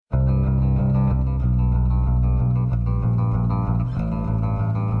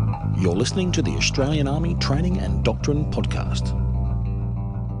You're listening to the Australian Army Training and Doctrine Podcast.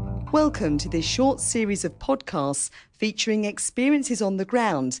 Welcome to this short series of podcasts featuring experiences on the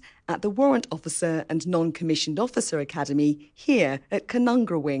ground at the Warrant Officer and Non-Commissioned Officer Academy here at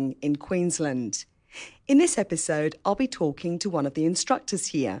Canungra in Queensland. In this episode, I'll be talking to one of the instructors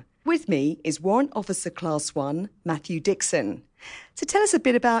here. With me is Warrant Officer Class 1, Matthew Dickson. So tell us a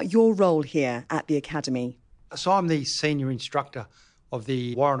bit about your role here at the Academy. So I'm the Senior Instructor of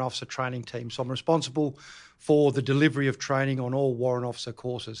the Warrant Officer Training Team. So I'm responsible for the delivery of training on all Warrant Officer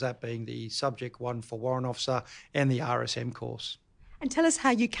courses, that being the Subject 1 for Warrant Officer and the RSM course. And tell us how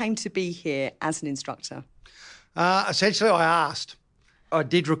you came to be here as an instructor. Essentially, I asked. I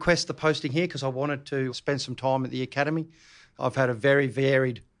did request the posting here because I wanted to spend some time at the Academy. I've had a very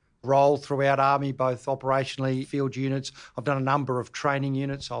varied role throughout Army, both operationally, field units. I've done a number of training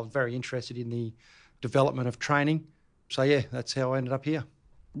units. So I was very interested in the development of training. So yeah, that's how I ended up here.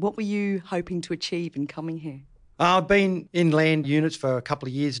 What were you hoping to achieve in coming here? I've been in land units for a couple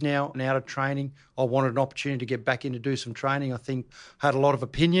of years now and out of training. I wanted an opportunity to get back in to do some training. I think I had a lot of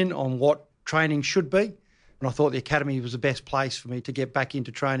opinion on what training should be. And I thought the Academy was the best place for me to get back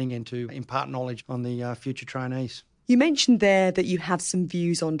into training and to impart knowledge on the future trainees. You mentioned there that you have some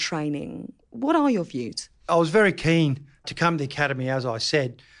views on training. What are your views? I was very keen to come to the Academy, as I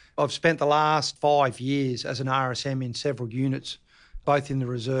said. I've spent the last 5 years as an RSM in several units, both in the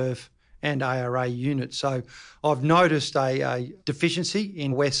reserve and ARA units. So I've noticed a deficiency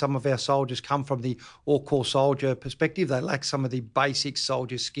in where some of our soldiers come from the all-corps soldier perspective. They lack some of the basic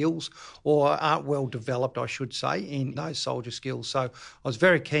soldier skills or aren't well developed, I should say, in those soldier skills. So I was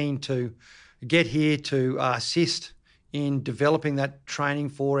very keen to get here to assist in developing that training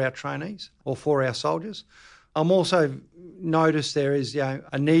for our trainees or for our soldiers. I'm also noticed there is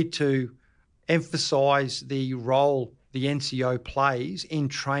a need to emphasise the role the NCO plays in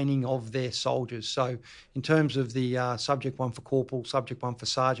training of their soldiers. So in terms of the Subject 1 for Corporal, Subject 1 for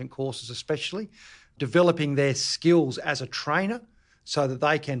Sergeant courses especially, developing their skills as a trainer so that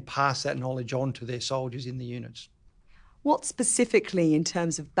they can pass that knowledge on to their soldiers in the units. What specifically in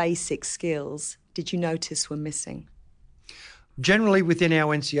terms of basic skills did you notice were missing? Generally within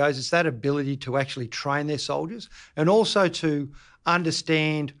our NCOs, it's that ability to actually train their soldiers and also to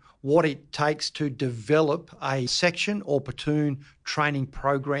understand what it takes to develop a section or platoon training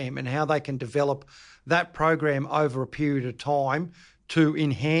program and how they can develop that program over a period of time to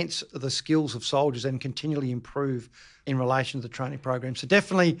enhance the skills of soldiers and continually improve in relation to the training program. So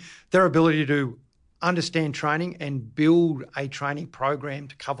definitely their ability to understand training and build a training program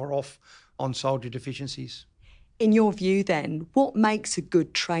to cover off on soldier deficiencies. In your view then, what makes a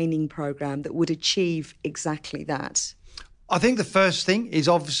good training program that would achieve exactly that? I think the first thing is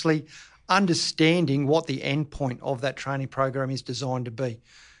obviously understanding what the end point of that training program is designed to be.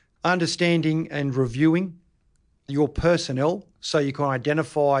 Understanding and reviewing your personnel so you can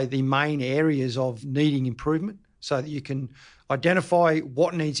identify the main areas of needing improvement so that you can identify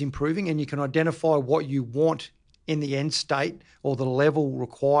what needs improving and you can identify what you want in the end state or the level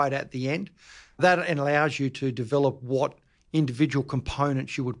required at the end. That allows you to develop what individual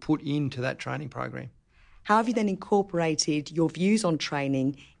components you would put into that training program. How have you then incorporated your views on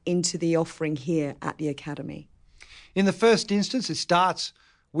training into the offering here at the Academy? In the first instance, it starts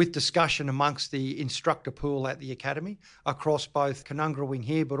with discussion amongst the instructor pool at the Academy across both Canungra Wing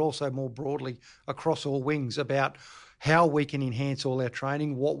here, but also more broadly across all wings about how we can enhance all our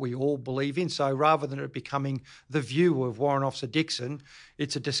training, what we all believe in. So rather than it becoming the view of Warrant Officer Dickson,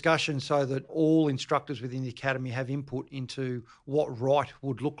 it's a discussion so that all instructors within the Academy have input into what right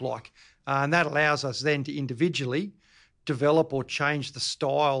would look like. And that allows us then to individually develop or change the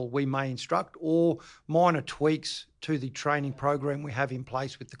style we may instruct or minor tweaks to the training program we have in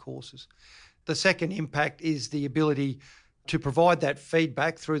place with the courses. The second impact is the ability to provide that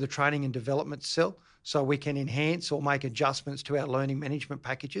feedback through the training and development cell so we can enhance or make adjustments to our learning management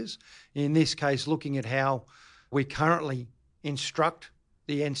packages. In this case, looking at how we currently instruct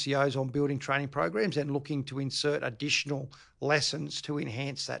the NCOs on building training programs and looking to insert additional lessons to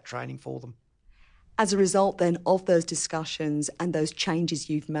enhance that training for them. As a result then of those discussions and those changes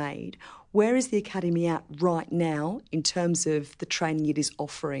you've made, where is the Academy at right now in terms of the training it is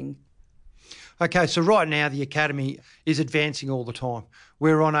offering? Okay, so right now the Academy is advancing all the time.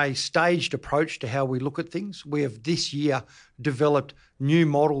 We're on a staged approach to how we look at things. We have this year developed new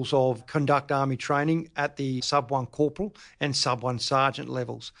models of conduct Army training at the Sub-1 Corporal and Sub-1 Sergeant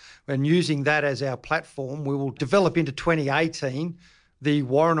levels. And using that as our platform, we will develop into 2018 the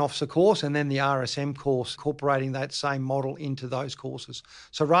Warrant Officer course and then the RSM course, incorporating that same model into those courses.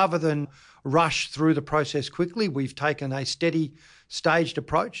 So rather than rush through the process quickly, we've taken a steady, staged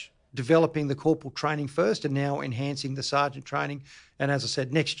approach developing the corporal training first and now enhancing the sergeant training. And as I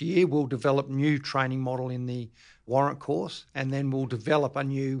said, next year we'll develop new training model in the warrant course, and then we'll develop a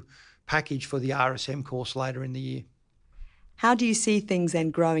new package for the RSM course later in the year. How do you see things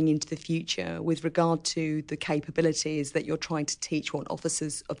then growing into the future with regard to the capabilities that you're trying to teach warrant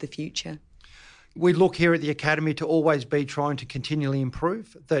officers of the future? We look here at the Academy to always be trying to continually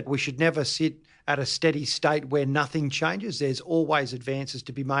improve, that we should never sit at a steady state where nothing changes. There's always advances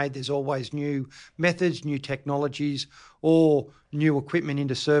to be made. There's always new methods, new technologies, or new equipment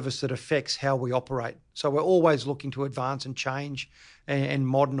into service that affects how we operate. So we're always looking to advance and change and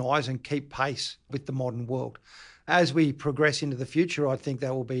modernise and keep pace with the modern world. As we progress into the future, I think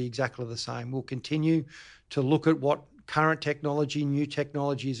that will be exactly the same. We'll continue to look at what current technology, new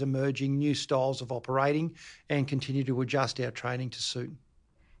technology is emerging, new styles of operating, and continue to adjust our training to suit.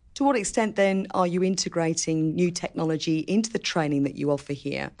 To what extent then are you integrating new technology into the training that you offer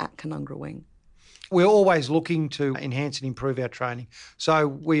here at Canungra Wing? We're always looking to enhance and improve our training. So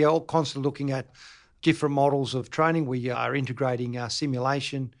we are constantly looking at different models of training. We are integrating our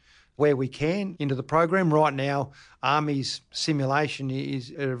simulation where we can into the program. Right now, Army's simulation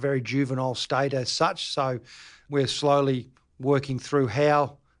is at a very juvenile state as such, so we're slowly working through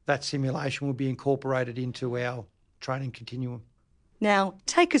how that simulation will be incorporated into our training continuum. Now,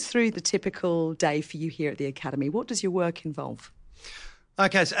 take us through the typical day for you here at the Academy. What does your work involve?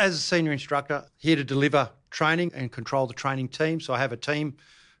 Okay, so as a senior instructor, here to deliver training and control the training team. So I have a team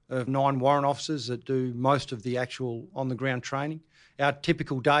of 9 warrant officers that do most of the actual on-the-ground training. Our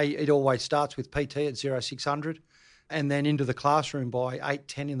typical day, it always starts with PT at 0600 and then into the classroom by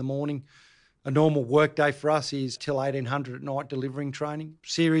 8:10 in the morning. A normal work day for us is till 1800 at night delivering training.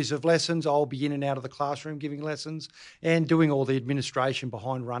 Series of lessons, I'll be in and out of the classroom giving lessons and doing all the administration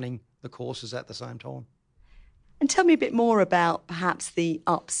behind running the courses at the same time. And tell me a bit more about perhaps the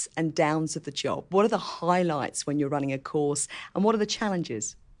ups and downs of the job. What are the highlights when you're running a course and what are the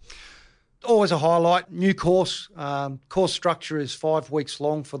challenges? Always a highlight. New course. Course structure is 5 weeks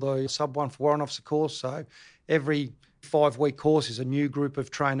long for the Sub 1 for Warrant Officer course. So every 5-week course is a new group of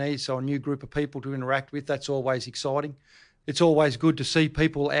trainees, so a new group of people to interact with. That's always exciting. It's always good to see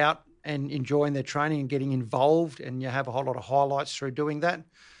people out and enjoying their training and getting involved, and you have a whole lot of highlights through doing that.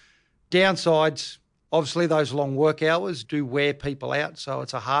 Downsides, obviously those long work hours do wear people out, so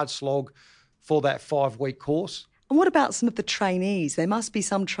it's a hard slog for that 5-week course. And what about some of the trainees? There must be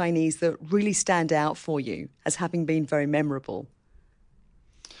some trainees that really stand out for you as having been very memorable.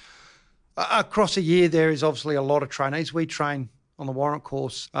 Across a year, there is obviously a lot of trainees. We train on the warrant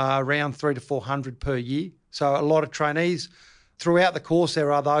course around 300 to 400 per year. So a lot of trainees. Throughout the course,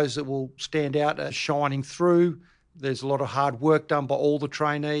 there are those that will stand out as shining through. There's a lot of hard work done by all the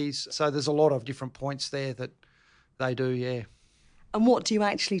trainees. So there's a lot of different points there that they do, yeah. And what do you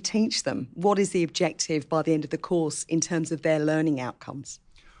actually teach them? What is the objective by the end of the course in terms of their learning outcomes?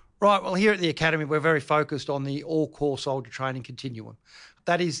 Right, well, here at the Academy, we're very focused on the all-core soldier training continuum.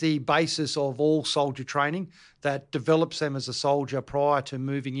 That is the basis of all soldier training that develops them as a soldier prior to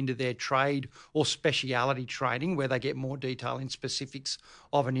moving into their trade or speciality training, where they get more detail in specifics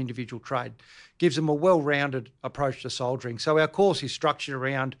of an individual trade. Gives them a well-rounded approach to soldiering. So our course is structured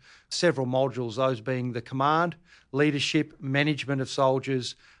around several modules, those being the command, leadership, management of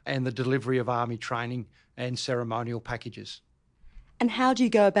soldiers, and the delivery of Army training and ceremonial packages. And how do you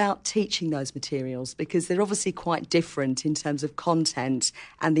go about teaching those materials? Because they're obviously quite different in terms of content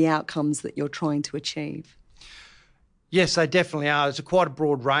and the outcomes that you're trying to achieve. Yes, they definitely are. It's quite a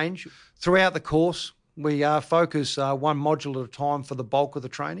broad range. Throughout the course, we focus one module at a time for the bulk of the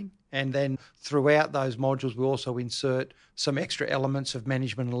training. And then throughout those modules, we also insert some extra elements of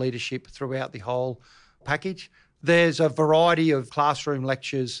management and leadership throughout the whole package. There's a variety of classroom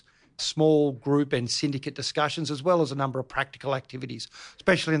lectures, small group and syndicate discussions, as well as a number of practical activities,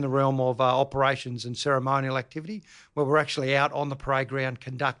 especially in the realm of operations and ceremonial activity, where we're actually out on the parade ground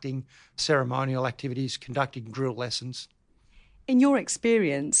conducting ceremonial activities, conducting drill lessons. In your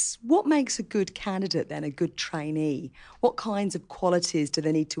experience, what makes a good candidate then, a good trainee? What kinds of qualities do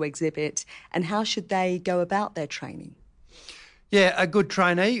they need to exhibit and how should they go about their training? Yeah, a good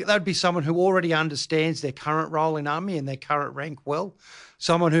trainee, that'd be someone who already understands their current role in Army and their current rank well.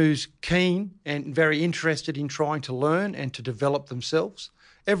 Someone who's keen and very interested in trying to learn and to develop themselves.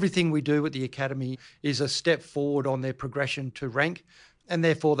 Everything we do at the Academy is a step forward on their progression to rank, and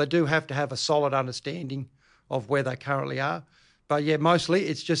therefore they do have to have a solid understanding of where they currently are. But yeah, mostly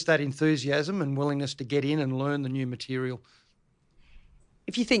it's just that enthusiasm and willingness to get in and learn the new material.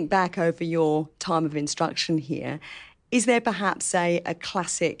 If you think back over your time of instruction here, Is there perhaps a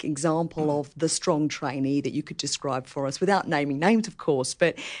classic example of the strong trainee that you could describe for us, without naming names, of course,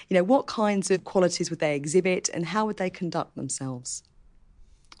 but, what kinds of qualities would they exhibit and how would they conduct themselves?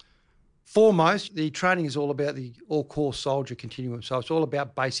 Foremost, the training is all about the all-course soldier continuum. So it's all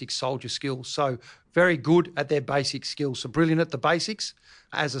about basic soldier skills. So very good at their basic skills. So brilliant at the basics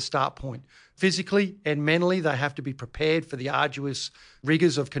as a start point. Physically and mentally, they have to be prepared for the arduous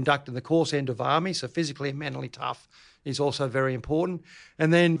rigours of conducting the course end of Army. So physically and mentally tough is also very important.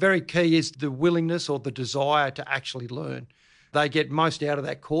 And then very key is the willingness or the desire to actually learn. They get most out of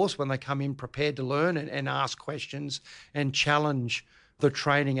that course when they come in prepared to learn and ask questions and challenge the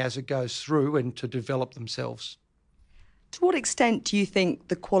training as it goes through and to develop themselves. To what extent do you think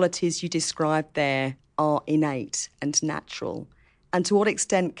the qualities you described there are innate and natural? And to what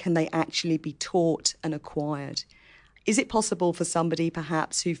extent can they actually be taught and acquired? Is it possible for somebody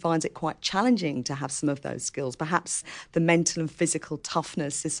perhaps who finds it quite challenging to have some of those skills? Perhaps the mental and physical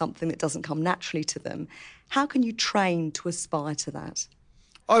toughness is something that doesn't come naturally to them. How can you train to aspire to that?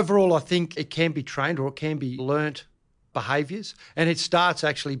 Overall, I think it can be trained or it can be learnt behaviours, and it starts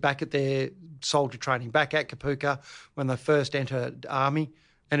actually back at their soldier training, back at Kapuka when they first enter Army,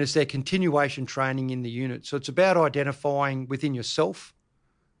 and it's their continuation training in the unit. So it's about identifying within yourself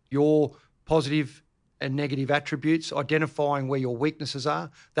your positive and negative attributes, identifying where your weaknesses are,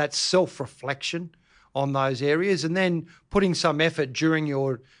 that self-reflection on those areas, and then putting some effort during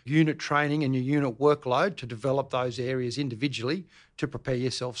your unit training and your unit workload to develop those areas individually to prepare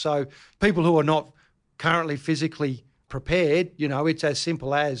yourself. So people who are not currently physically prepared, it's as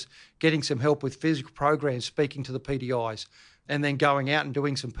simple as getting some help with physical programs, speaking to the PDIs, and then going out and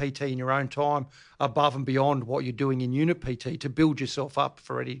doing some PT in your own time above and beyond what you're doing in unit PT to build yourself up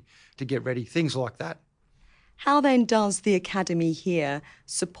to get ready, things like that. How then does the Academy here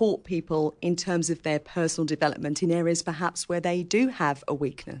support people in terms of their personal development in areas perhaps where they do have a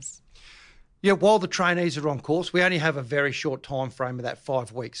weakness? Yeah, while the trainees are on course, we only have a very short time frame of that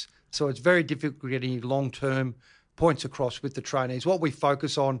 5 weeks. So it's very difficult to get any long-term points across with the trainees. What we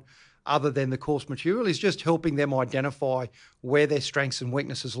focus on, other than the course material, is just helping them identify where their strengths and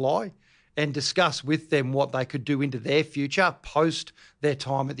weaknesses lie and discuss with them what they could do into their future post their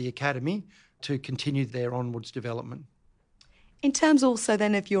time at the Academy to continue their onwards development. In terms also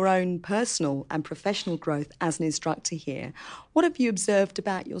then of your own personal and professional growth as an instructor here, what have you observed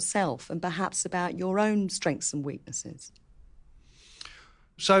about yourself and perhaps about your own strengths and weaknesses?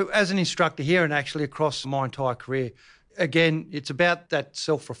 So as an instructor here and actually across my entire career, again, it's about that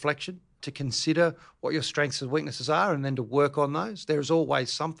self-reflection, to consider what your strengths and weaknesses are and then to work on those. There is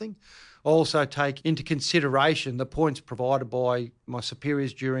always something. I also take into consideration the points provided by my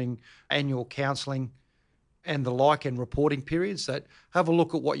superiors during annual counselling and the like and reporting periods, that have a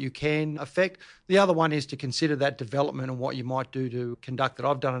look at what you can affect. The other one is to consider that development and what you might do to conduct it.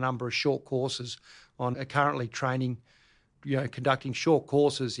 I've done a number of short courses on currently training, conducting short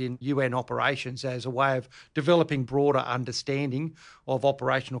courses in UN operations as a way of developing broader understanding of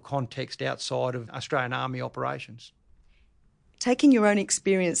operational context outside of Australian Army operations. Taking your own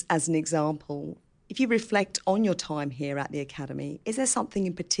experience as an example, if you reflect on your time here at the Academy, is there something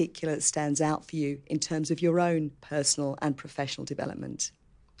in particular that stands out for you in terms of your own personal and professional development?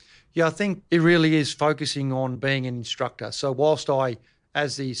 Yeah, I think it really is focusing on being an instructor. So whilst I,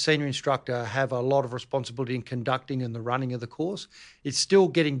 as the senior instructor, have a lot of responsibility in conducting and the running of the course, it's still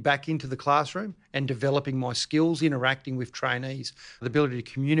getting back into the classroom and developing my skills, interacting with trainees, the ability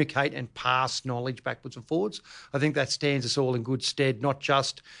to communicate and pass knowledge backwards and forwards. I think that stands us all in good stead, not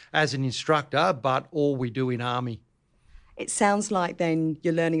just as an instructor, but all we do in Army. It sounds like then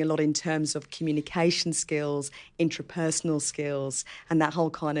you're learning a lot in terms of communication skills, intrapersonal skills, and that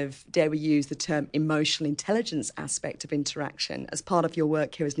whole kind of, dare we use the term, emotional intelligence aspect of interaction as part of your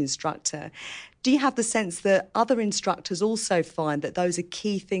work here as an instructor. Do you have the sense that other instructors also find that those are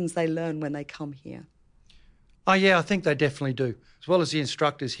key things they learn when they come here? Oh yeah, I think they definitely do, as well as the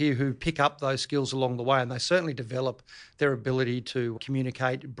instructors here who pick up those skills along the way, and they certainly develop their ability to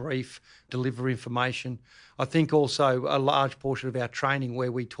communicate, brief, deliver information. I think also a large portion of our training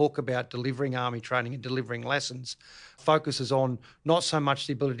where we talk about delivering Army training and delivering lessons focuses on not so much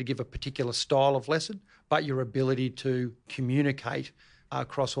the ability to give a particular style of lesson, but your ability to communicate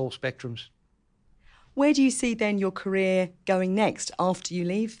across all spectrums. Where do you see then your career going next after you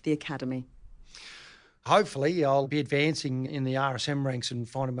leave the Academy? Hopefully, I'll be advancing in the RSM ranks and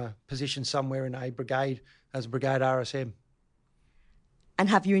finding a position somewhere in a brigade as a brigade RSM. And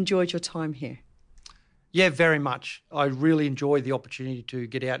have you enjoyed your time here? Yeah, very much. I really enjoy the opportunity to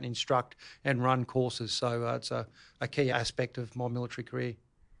get out and instruct and run courses. So it's a key aspect of my military career.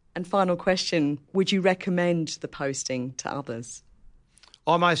 And final question, would you recommend the posting to others?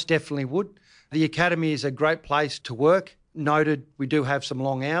 I most definitely would. The Academy is a great place to work. Noted, we do have some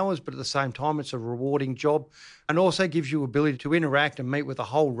long hours, but at the same time, it's a rewarding job and also gives you ability to interact and meet with a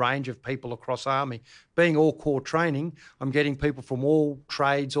whole range of people across Army. Being all corps training, I'm getting people from all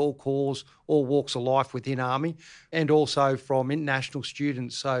trades, all corps, all walks of life within Army, and also from international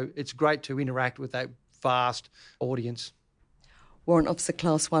students. So it's great to interact with that vast audience. Warrant Officer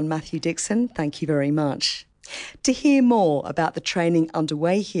Class 1 Matthew Dickson, thank you very much. To hear more about the training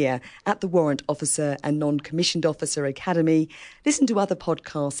underway here at the Warrant Officer and Non-Commissioned Officer Academy, listen to other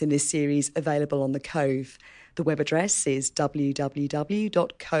podcasts in this series available on the Cove. The web address is www.cove.org.au.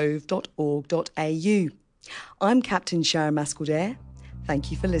 I'm Captain Sharon Mascaldare.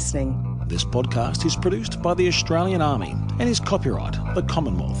 Thank you for listening. This podcast is produced by the Australian Army and is copyright the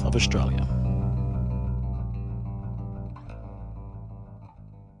Commonwealth of Australia.